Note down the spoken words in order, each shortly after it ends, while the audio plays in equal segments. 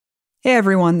Hey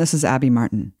everyone, this is Abby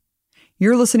Martin.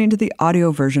 You're listening to the audio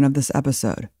version of this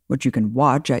episode, which you can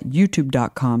watch at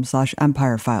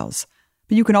youtube.com/empirefiles.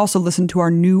 But you can also listen to our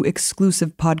new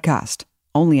exclusive podcast,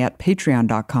 only at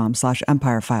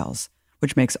patreon.com/empirefiles,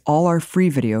 which makes all our free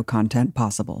video content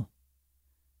possible.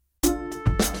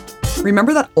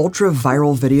 Remember that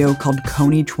ultra-viral video called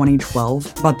Kony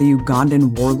 2012 about the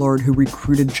Ugandan warlord who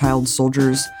recruited child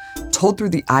soldiers, told through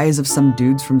the eyes of some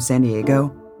dudes from San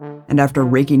Diego? And after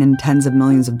raking in tens of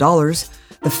millions of dollars,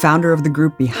 the founder of the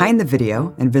group behind the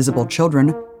video, Invisible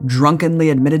Children, drunkenly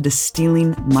admitted to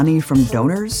stealing money from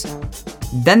donors?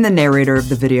 Then the narrator of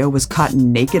the video was caught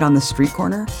naked on the street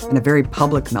corner in a very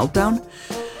public meltdown?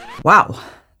 Wow,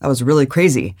 that was really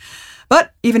crazy.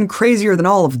 But even crazier than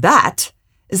all of that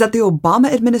is that the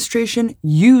Obama administration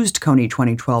used Kony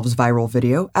 2012's viral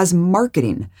video as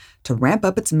marketing to ramp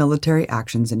up its military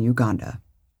actions in Uganda.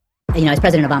 As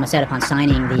President Obama said upon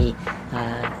signing the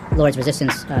Lord's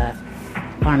Resistance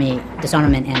Army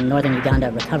Disarmament and Northern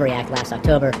Uganda Recovery Act last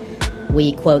October,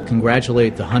 we, quote,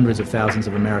 congratulate the hundreds of thousands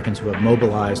of Americans who have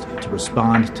mobilized to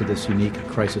respond to this unique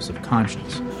crisis of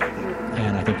conscience.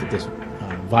 And I think that this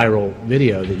viral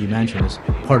video that you mentioned is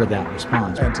part of that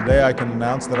response. And today I can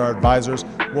announce that our advisors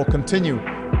will continue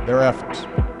their efforts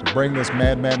to bring this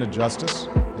madman to justice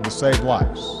and to save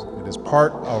lives. It is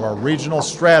part of our regional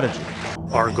strategy.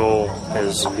 Our goal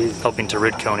is helping to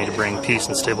rid Kony to bring peace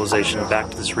and stabilization back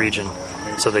to this region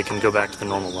so they can go back to their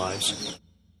normal lives.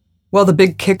 Well, the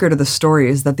big kicker to the story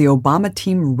is that the Obama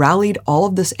team rallied all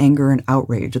of this anger and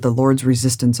outrage at the Lord's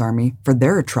Resistance Army for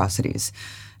their atrocities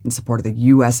in support of the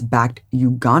U.S.-backed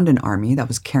Ugandan army that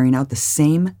was carrying out the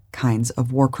same kinds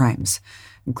of war crimes,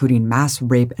 including mass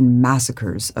rape and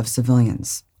massacres of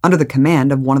civilians, under the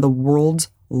command of one of the world's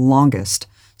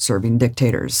longest-serving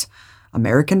dictators,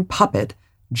 American puppet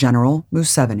General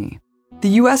Museveni. The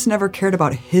U.S. never cared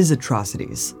about his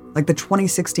atrocities, like the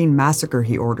 2016 massacre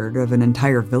he ordered of an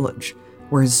entire village,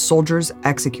 where his soldiers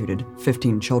executed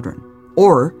 15 children.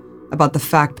 Or about the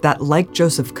fact that, like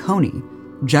Joseph Kony,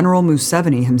 General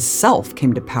Museveni himself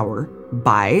came to power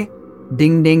by,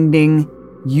 ding ding ding,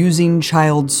 using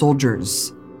child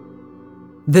soldiers.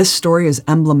 This story is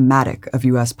emblematic of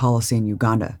U.S. policy in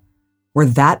Uganda, where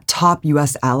that top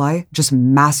U.S. ally just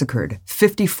massacred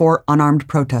 54 unarmed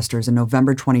protesters in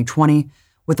November 2020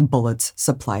 with bullets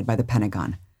supplied by the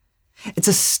Pentagon. It's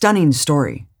a stunning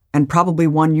story, and probably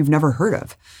one you've never heard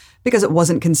of, because it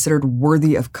wasn't considered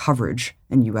worthy of coverage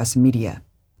in U.S. media.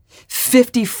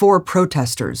 54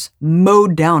 protesters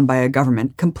mowed down by a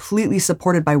government completely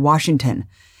supported by Washington,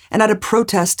 and at a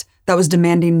protest that was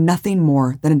demanding nothing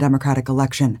more than a democratic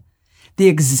election. The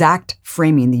exact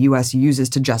framing the U.S. uses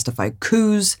to justify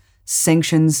coups,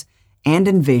 sanctions, and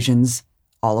invasions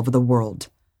all over the world.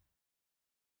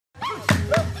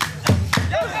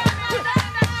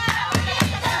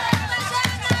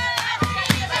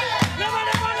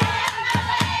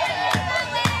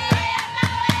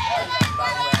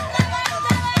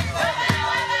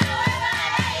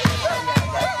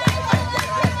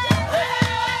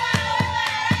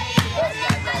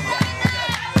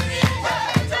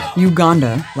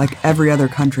 Uganda, like every other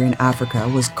country in Africa,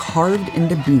 was carved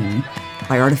into being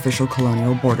by artificial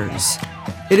colonial borders.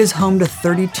 It is home to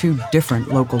 32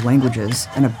 different local languages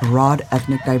and a broad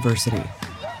ethnic diversity.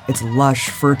 Its lush,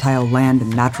 fertile land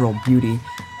and natural beauty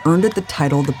earned it the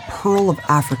title the Pearl of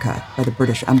Africa by the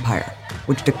British Empire,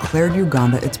 which declared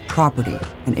Uganda its property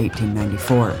in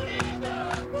 1894.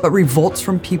 But revolts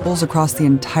from peoples across the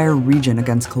entire region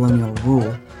against colonial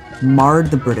rule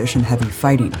marred the British in heavy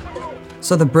fighting.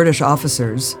 So the British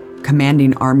officers,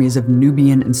 commanding armies of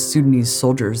Nubian and Sudanese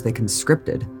soldiers they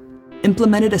conscripted,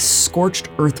 implemented a scorched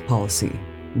earth policy,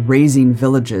 razing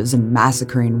villages and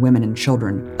massacring women and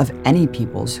children of any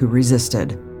peoples who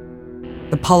resisted.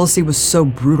 The policy was so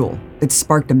brutal, it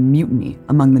sparked a mutiny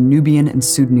among the Nubian and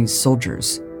Sudanese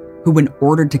soldiers, who, when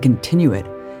ordered to continue it,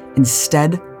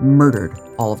 instead murdered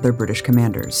all of their British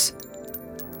commanders.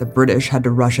 The British had to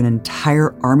rush an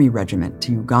entire army regiment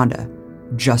to Uganda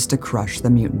just to crush the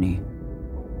mutiny.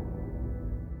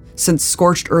 Since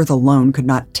scorched earth alone could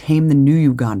not tame the new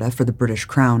Uganda for the British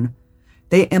crown,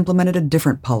 they implemented a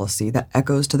different policy that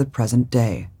echoes to the present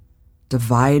day: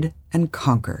 divide and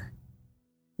conquer.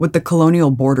 With the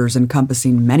colonial borders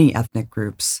encompassing many ethnic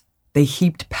groups, they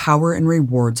heaped power and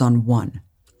rewards on one,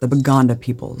 the Baganda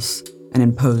peoples, and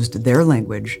imposed their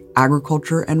language,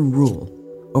 agriculture, and rule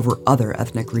over other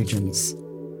ethnic regions.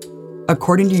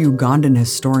 According to Ugandan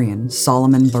historian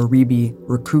Solomon Baribi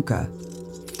Rukuka,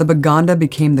 the Baganda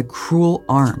became the cruel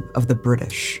arm of the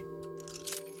British.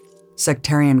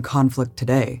 Sectarian conflict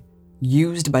today,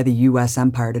 used by the U.S.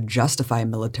 empire to justify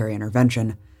military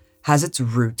intervention, has its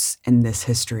roots in this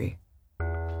history.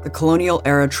 The colonial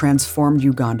era transformed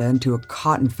Uganda into a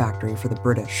cotton factory for the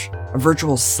British, a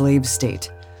virtual slave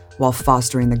state, while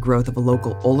fostering the growth of a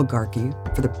local oligarchy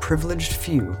for the privileged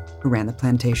few who ran the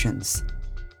plantations.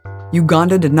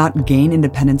 Uganda did not gain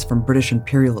independence from British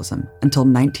imperialism until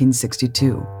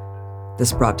 1962.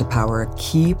 This brought to power a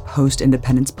key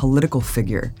post-independence political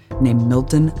figure named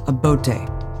Milton Obote,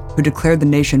 who declared the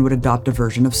nation would adopt a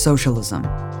version of socialism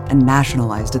and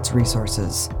nationalized its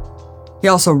resources. He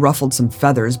also ruffled some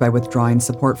feathers by withdrawing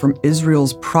support from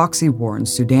Israel's proxy war in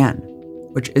Sudan,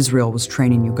 which Israel was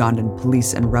training Ugandan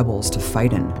police and rebels to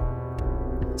fight in.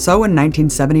 So in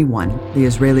 1971, the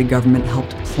Israeli government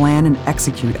helped plan and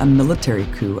execute a military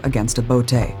coup against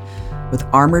Obote, with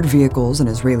armored vehicles and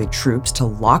Israeli troops to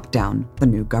lock down the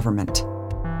new government.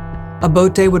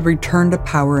 Obote would return to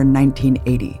power in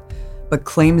 1980, but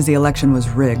claims the election was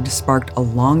rigged sparked a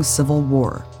long civil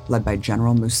war led by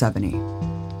General Museveni.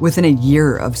 Within a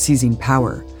year of seizing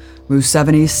power,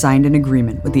 Museveni signed an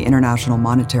agreement with the International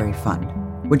Monetary Fund,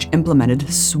 which implemented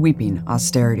sweeping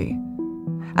austerity.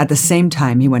 At the same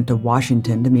time, he went to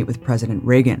Washington to meet with President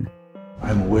Reagan.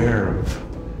 I'm aware of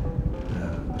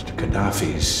Mr.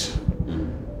 Gaddafi's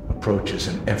approaches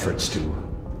and efforts to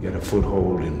get a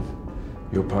foothold in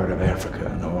your part of Africa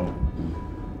and all.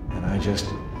 And I just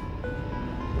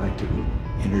like to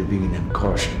intervene and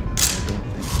caution. I don't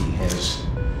think he has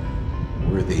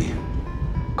worthy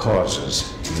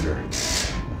causes either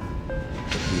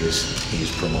that he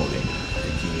is promoting. I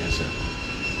think he has a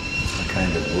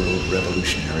kind of world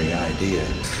revolutionary idea.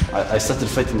 I started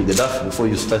fighting Gaddafi before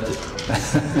you started.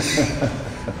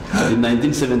 In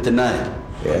 1979.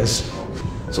 Yes.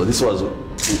 So this was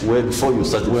way before you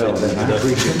started fighting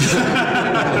Gaddafi.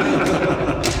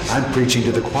 I'm preaching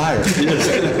to the choir.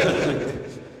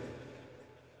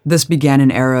 This began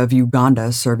an era of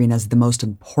Uganda serving as the most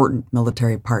important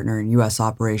military partner in U.S.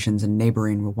 operations in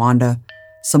neighboring Rwanda,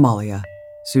 Somalia,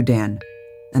 Sudan,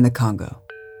 and the Congo.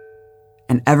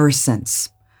 And ever since,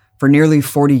 for nearly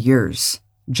 40 years,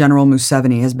 General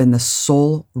Museveni has been the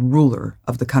sole ruler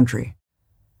of the country.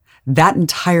 That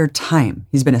entire time,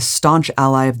 he's been a staunch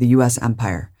ally of the U.S.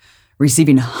 empire,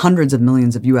 receiving hundreds of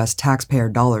millions of U.S. taxpayer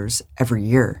dollars every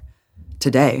year.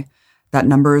 Today, that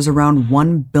number is around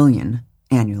 $1 billion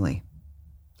annually.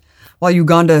 While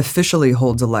Uganda officially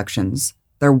holds elections,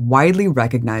 they're widely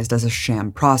recognized as a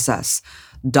sham process,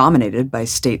 dominated by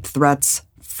state threats,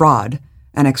 fraud,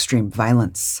 and extreme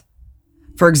violence.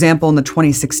 For example, in the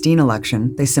 2016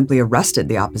 election, they simply arrested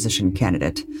the opposition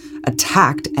candidate,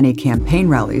 attacked any campaign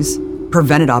rallies,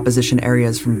 prevented opposition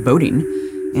areas from voting,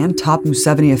 and top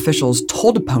Museveni officials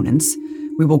told opponents,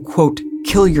 "We will, quote,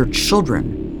 kill your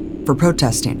children," for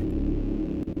protesting.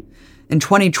 In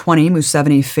 2020,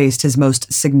 Museveni faced his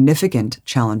most significant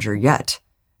challenger yet,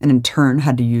 and in turn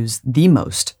had to use the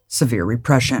most severe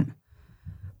repression.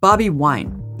 Bobi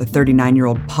Wine, the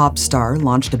 39-year-old pop star,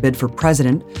 launched a bid for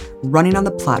president, running on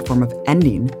the platform of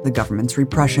ending the government's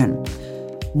repression.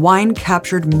 Wine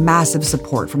captured massive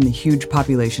support from the huge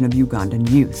population of Ugandan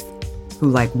youth, who,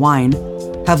 like Wine,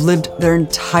 have lived their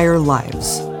entire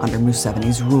lives under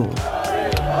Museveni's rule.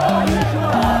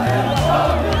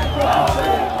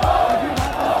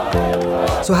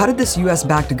 So how did this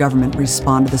US-backed government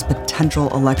respond to this potential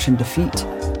election defeat?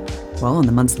 Well, in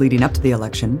the months leading up to the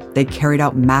election, they carried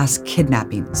out mass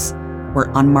kidnappings,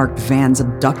 where unmarked vans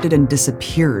abducted and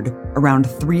disappeared around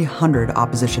 300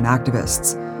 opposition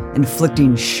activists,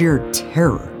 inflicting sheer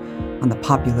terror on the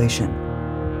population.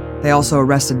 They also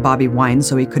arrested Bobi Wine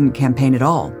so he couldn't campaign at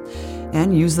all,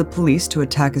 and used the police to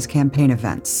attack his campaign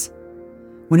events.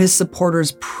 When his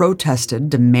supporters protested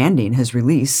demanding his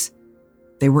release,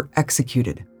 they were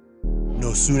executed.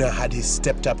 No sooner had he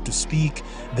stepped up to speak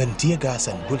than tear gas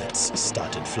and bullets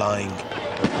started flying.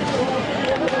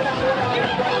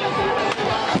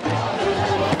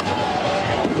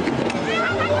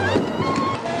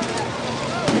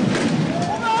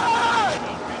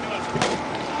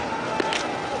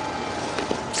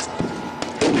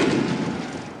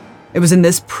 It was in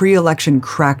this pre-election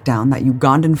crackdown that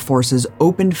Ugandan forces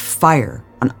opened fire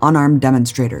on unarmed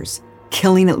demonstrators,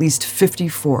 killing at least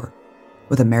 54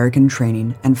 with American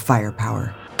training and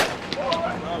firepower.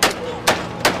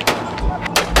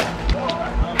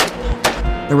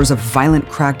 There was a violent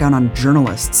crackdown on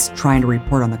journalists trying to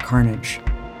report on the carnage.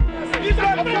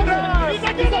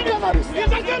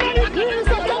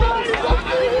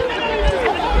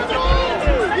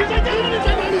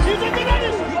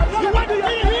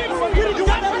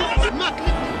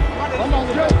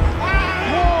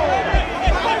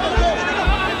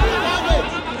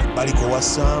 Baliko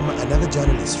Awasam, another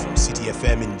journalist from City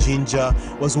FM in Jinja,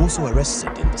 was also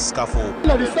arrested in the scuffle.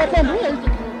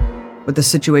 With the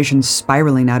situation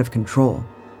spiraling out of control,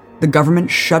 the government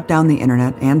shut down the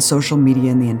internet and social media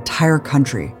in the entire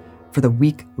country for the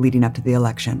week leading up to the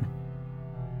election.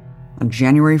 On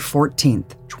January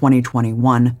 14th,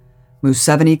 2021,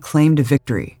 Museveni claimed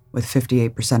victory with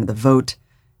 58% of the vote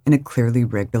in a clearly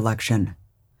rigged election.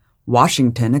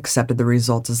 Washington accepted the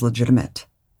results as legitimate.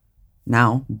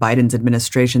 Now, Biden's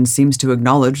administration seems to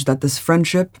acknowledge that this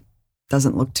friendship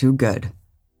doesn't look too good.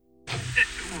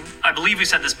 I believe we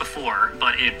said this before,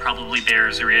 but it probably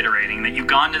bears reiterating that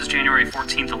Uganda's January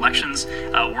 14th elections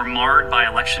were marred by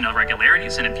election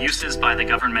irregularities and abuses by the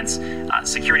government's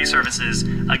security services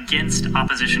against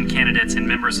opposition candidates and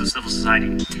members of civil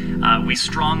society. We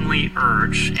strongly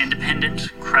urge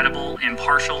independent, credible,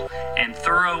 impartial, and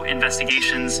thorough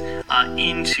investigations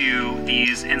into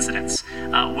these incidents.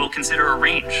 We'll consider a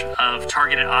range of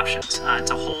targeted options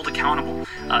to hold accountable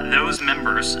those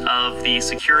members of the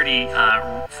security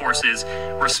forces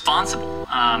responsible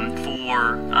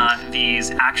for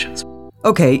these actions.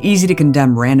 Okay, easy to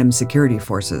condemn random security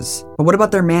forces, but what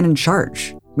about their man in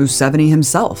charge, Museveni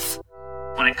himself?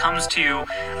 When it comes to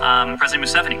President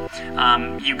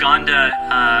Museveni, Uganda,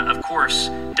 of course,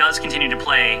 does continue to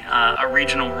play a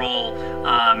regional role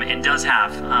and does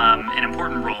have an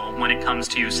important role when it comes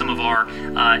to some of our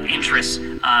interests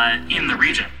in the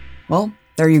region. Well,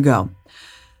 there you go.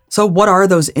 So what are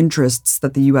those interests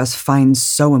that the U.S. finds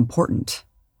so important?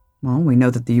 Well, we know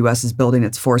that the U.S. is building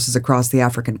its forces across the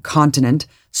African continent,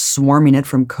 swarming it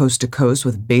from coast to coast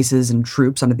with bases and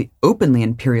troops under the openly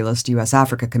imperialist U.S.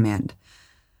 Africa Command.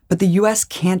 But the U.S.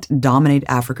 can't dominate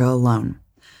Africa alone.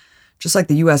 Just like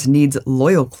the U.S. needs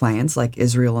loyal clients like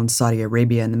Israel and Saudi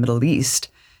Arabia in the Middle East,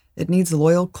 it needs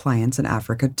loyal clients in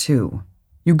Africa too.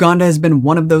 Uganda has been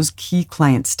one of those key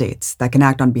client states that can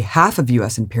act on behalf of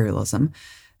U.S. imperialism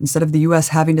instead of the U.S.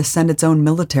 having to send its own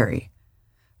military.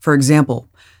 For example,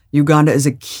 Uganda is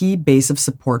a key base of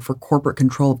support for corporate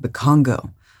control of the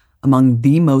Congo, among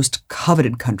the most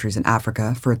coveted countries in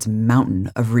Africa for its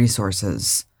mountain of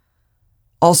resources.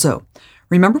 Also,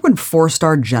 remember when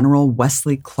 4-star General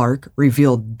Wesley Clark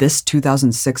revealed this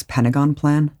 2006 Pentagon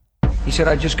plan? He said,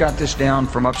 I just got this down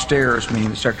from upstairs,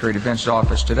 meaning the Secretary of Defense's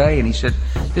office today, and he said,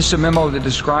 this is a memo that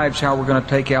describes how we're going to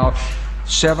take out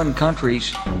 7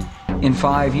 countries in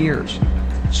 5 years,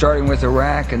 starting with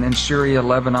Iraq and then Syria,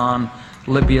 Lebanon,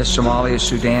 Libya, Somalia,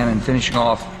 Sudan, and finishing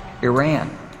off Iran.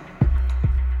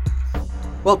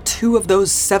 Well, 2 of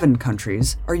those 7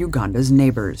 countries are Uganda's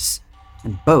neighbors,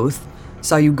 and both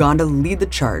saw Uganda lead the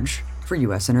charge for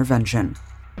U.S. intervention.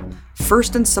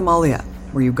 First in Somalia,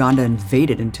 where Uganda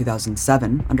invaded in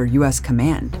 2007 under U.S.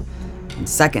 command, and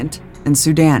second in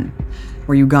Sudan,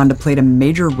 where Uganda played a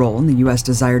major role in the U.S.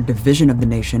 desired division of the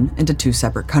nation into 2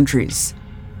 separate countries.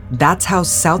 That's how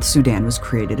South Sudan was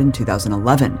created in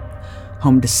 2011,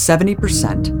 home to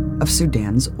 70% of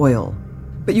Sudan's oil.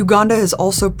 But Uganda has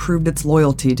also proved its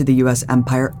loyalty to the U.S.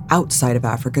 empire outside of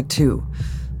Africa too.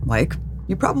 Like,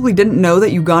 you probably didn't know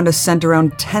that Uganda sent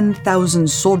around 10,000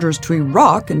 soldiers to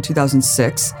Iraq in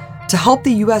 2006 to help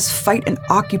the U.S. fight and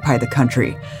occupy the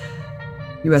country.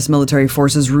 U.S. military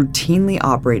forces routinely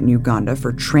operate in Uganda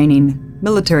for training,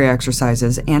 military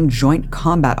exercises, and joint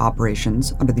combat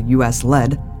operations under the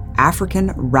U.S.-led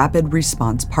African Rapid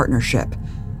Response Partnership.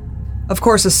 Of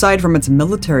course, aside from its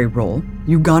military role,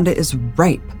 Uganda is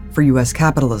ripe for U.S.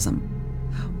 capitalism.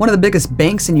 One of the biggest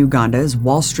banks in Uganda is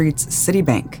Wall Street's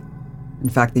Citibank. In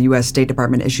fact, the U.S. State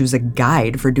Department issues a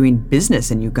guide for doing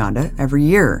business in Uganda every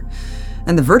year.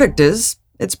 And the verdict is,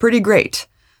 it's pretty great.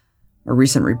 A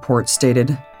recent report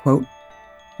stated, quote,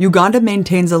 Uganda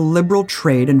maintains a liberal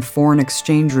trade and foreign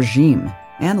exchange regime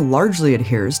and largely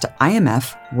adheres to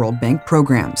IMF World Bank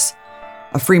programs,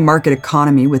 a free market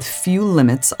economy with few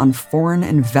limits on foreign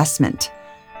investment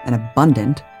and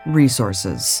abundant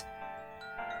resources.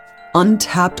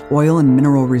 Untapped oil and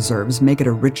mineral reserves make it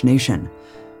a rich nation,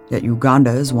 yet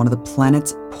Uganda is one of the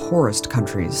planet's poorest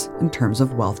countries in terms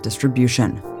of wealth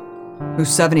distribution.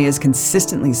 Museveni has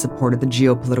consistently supported the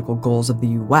geopolitical goals of the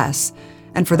U.S.,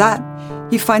 and for that,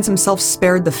 he finds himself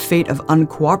spared the fate of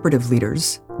uncooperative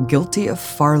leaders, guilty of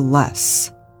far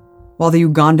less. While the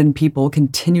Ugandan people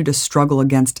continue to struggle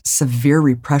against severe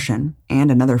repression and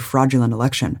another fraudulent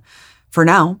election, for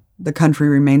now, the country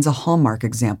remains a hallmark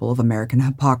example of American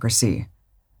hypocrisy,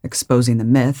 exposing the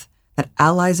myth that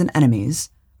allies and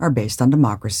enemies are based on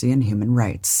democracy and human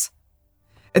rights.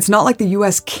 It's not like the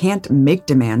U.S. can't make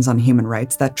demands on human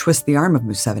rights that twist the arm of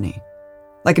Museveni.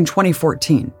 Like in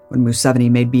 2014, when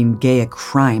Museveni made being gay a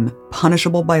crime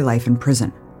punishable by life in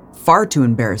prison, far too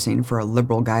embarrassing for a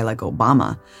liberal guy like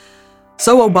Obama.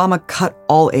 So Obama cut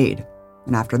all aid,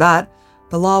 and after that,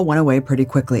 the law went away pretty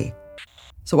quickly.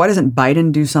 So why doesn't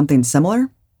Biden do something similar?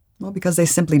 Well, because they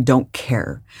simply don't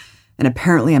care. And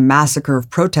apparently a massacre of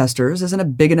protesters isn't a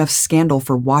big enough scandal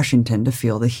for Washington to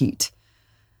feel the heat.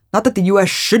 Not that the US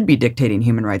should be dictating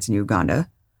human rights in Uganda,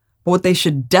 but what they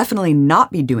should definitely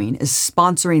not be doing is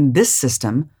sponsoring this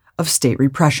system of state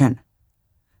repression.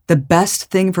 The best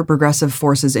thing for progressive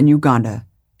forces in Uganda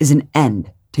is an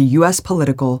end to US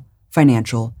political,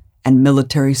 financial, and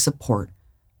military support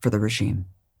for the regime.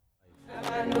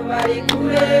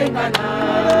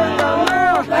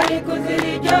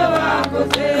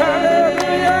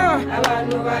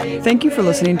 Thank you for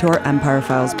listening to our Empire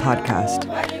Files podcast.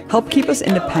 Help keep us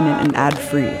independent and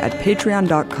ad-free at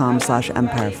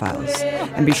patreon.com/empirefiles.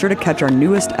 And be sure to catch our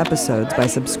newest episodes by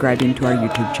subscribing to our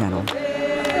YouTube channel.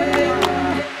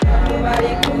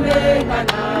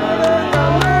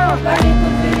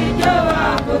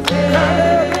 Bari